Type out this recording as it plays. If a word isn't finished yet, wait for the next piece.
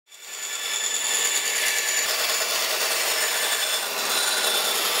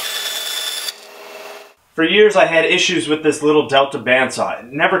For years I had issues with this little Delta bandsaw.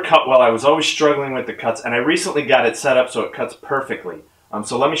 It never cut well. I was always struggling with the cuts, and I recently got it set up so it cuts perfectly.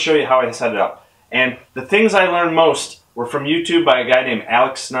 So let me show you how I set it up. And the things I learned most were from YouTube by a guy named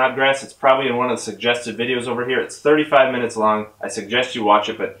Alex Snodgrass. It's probably in one of the suggested videos over here. It's 35 minutes long. I suggest you watch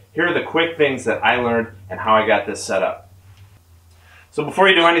it, but here are the quick things that I learned and how I got this set up. So before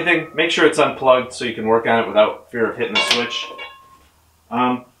you do anything, make sure it's unplugged so you can work on it without fear of hitting the switch.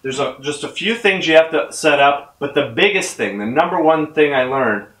 There's just a few things you have to set up, but the biggest thing, the number one thing I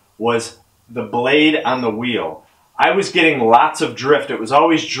learned was the blade on the wheel. I was getting lots of drift. It was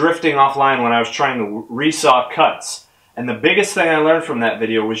always drifting offline when I was trying to resaw cuts. And the biggest thing I learned from that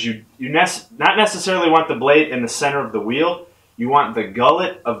video was you not necessarily want the blade in the center of the wheel, you want the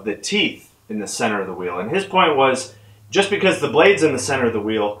gullet of the teeth in the center of the wheel. And his point was, just because the blade's in the center of the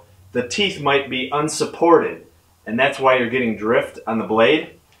wheel, the teeth might be unsupported. And that's why you're getting drift on the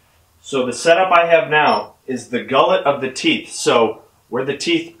blade. So the setup I have now is the gullet of the teeth. So where the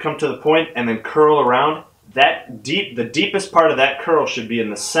teeth come to the point and then curl around, the deepest part of that curl should be in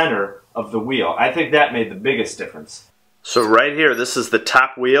the center of the wheel. I think that made the biggest difference. So right here, this is the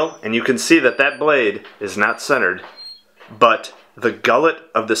top wheel, and you can see that that blade is not centered, but the gullet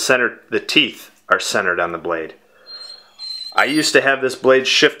of the teeth are centered on the blade. I used to have this blade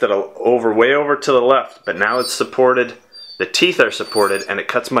shifted way over to the left, but now it's supported. The teeth are supported, and it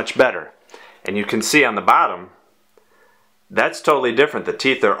cuts much better. And you can see on the bottom, that's totally different. The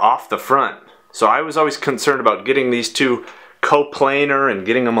teeth are off the front. So I was always concerned about getting these two coplanar and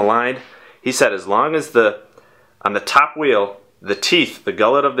getting them aligned. He said as long as on the top wheel, the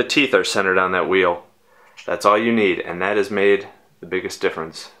gullet of the teeth are centered on that wheel, that's all you need, and that has made the biggest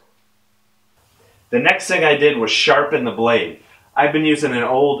difference. The next thing I did was sharpen the blade. I've been using an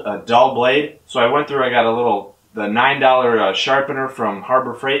old dull blade, so I went through, I got the $9 sharpener from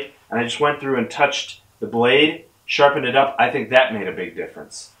Harbor Freight, and I just went through and touched the blade, sharpened it up. I think that made a big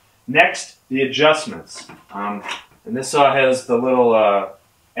difference. Next, the adjustments. And this saw has the little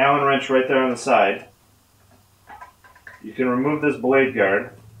Allen wrench right there on the side. You can remove this blade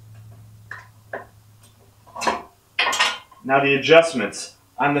guard. Now the adjustments.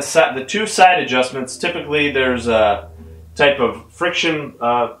 On the two side adjustments, typically there's a type of friction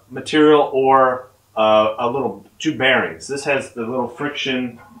material or two bearings. This has the little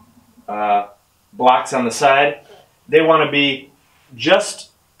friction blocks on the side. They want to be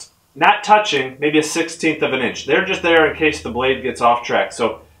just not touching, maybe a 1/16 of an inch. They're just there in case the blade gets off track.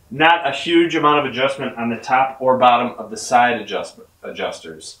 So not a huge amount of adjustment on the top or bottom of the side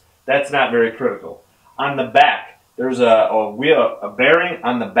adjusters. That's not very critical. On the back, there's a bearing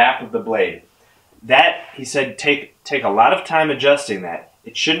on the back of the blade. That, he said, take a lot of time adjusting that.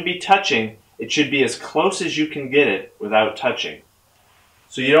 It shouldn't be touching. It should be as close as you can get it without touching.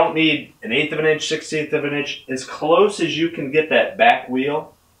 So you don't need an 1/8 of an inch, 1/16 of an inch. As close as you can get that back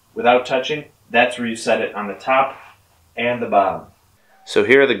wheel without touching, that's where you set it, on the top and the bottom. So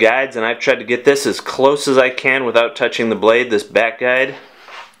here are the guides, and I've tried to get this as close as I can without touching the blade, this back guide.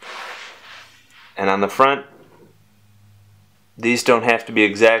 And on the front, these don't have to be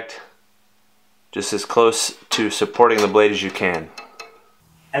exact, just as close to supporting the blade as you can.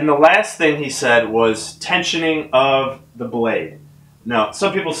 And the last thing he said was tensioning of the blade. Now,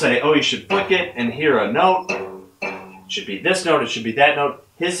 some people say, oh, you should flick it and hear a note. It should be this note, it should be that note.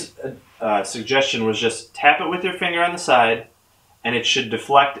 His suggestion was just tap it with your finger on the side, and it should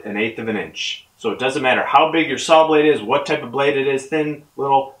deflect an 1/8 of an inch. So it doesn't matter how big your saw blade is, what type of blade it is, thin,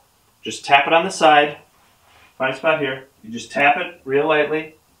 little, just tap it on the side. Find a spot here. You just tap it real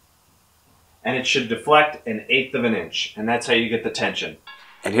lightly, and it should deflect an 1/8 of an inch, and that's how you get the tension.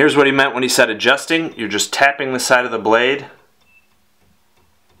 And here's what he meant when he said adjusting. You're just tapping the side of the blade,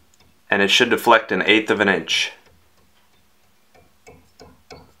 and it should deflect an 1/8 of an inch.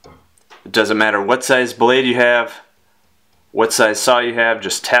 It doesn't matter what size blade you have, what size saw you have,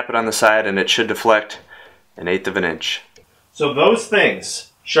 just tap it on the side and it should deflect an 1/8 of an inch. So those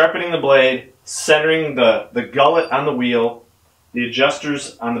things, sharpening the blade, centering the gullet on the wheel, the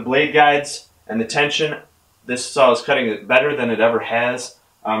adjusters on the blade guides, and the tension, this saw is cutting it better than it ever has.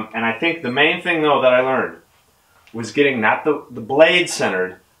 And I think the main thing though that I learned was getting not the blade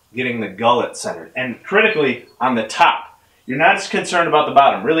centered, getting the gullet centered. And critically, on the top. You're not as concerned about the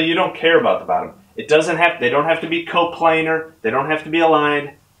bottom. Really, you don't care about the bottom. They don't have to be coplanar. They don't have to be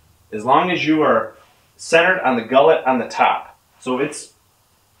aligned. As long as you are centered on the gullet on the top. So it's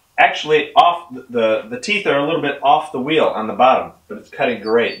actually off, the teeth are a little bit off the wheel on the bottom, but it's cutting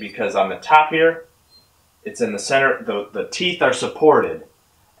great because on the top here, it's in the center, the teeth are supported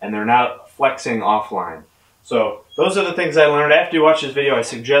and they're not flexing offline. So those are the things I learned. After you watch this video, I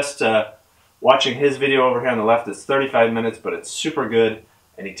suggest Watching his video over here on the left is 35 minutes, but it's super good,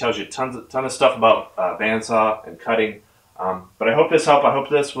 and he tells you ton of stuff about bandsaw and cutting. But I hope this helped. I hope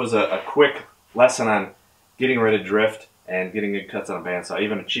this was a quick lesson on getting rid of drift and getting good cuts on a bandsaw,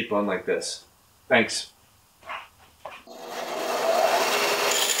 even a cheap one like this. Thanks.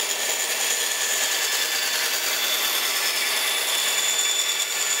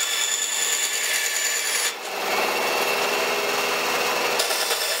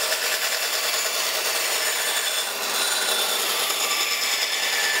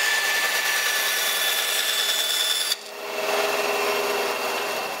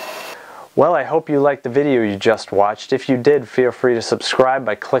 Well, I hope you liked the video you just watched. If you did, feel free to subscribe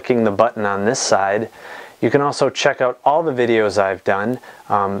by clicking the button on this side. You can also check out all the videos I've done,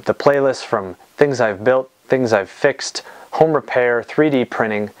 the playlist from things I've built, things I've fixed, home repair, 3D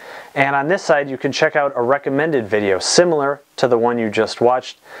printing, and on this side you can check out a recommended video similar to the one you just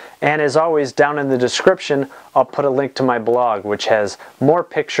watched. And as always, down in the description I'll put a link to my blog, which has more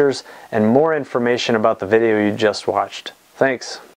pictures and more information about the video you just watched. Thanks.